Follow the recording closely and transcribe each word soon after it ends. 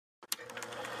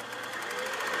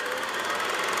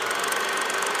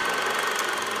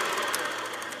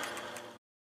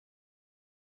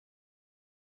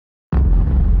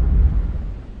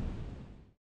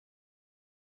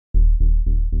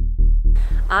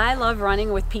I love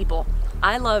running with people.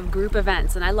 I love group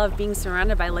events, and I love being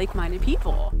surrounded by like-minded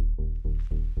people.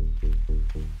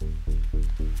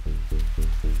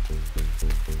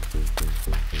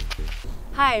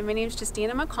 Hi, my name is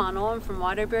Justina McConnell. I'm from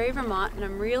Waterbury, Vermont, and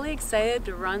I'm really excited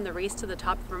to run the Race to the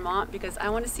Top of Vermont because I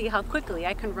want to see how quickly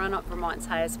I can run up Vermont's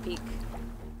highest peak.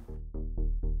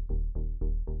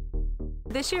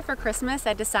 This year for Christmas,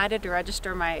 I decided to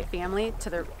register my family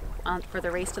for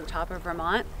the Race to the Top of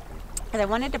Vermont. And I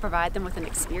wanted to provide them with an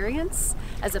experience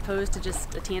as opposed to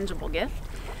just a tangible gift.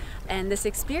 And this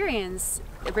experience,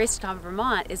 the Race to the Top of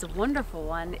Vermont, is a wonderful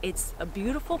one. It's a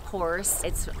beautiful course.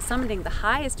 It's summiting the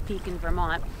highest peak in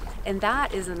Vermont, and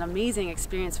that is an amazing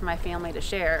experience for my family to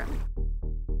share.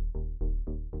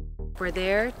 We're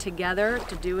there together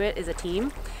to do it as a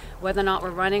team, whether or not we're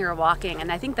running or walking.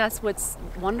 And I think that's what's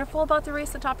wonderful about the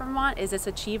Race to the Top of Vermont is it's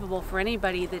achievable for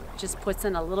anybody that just puts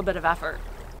in a little bit of effort.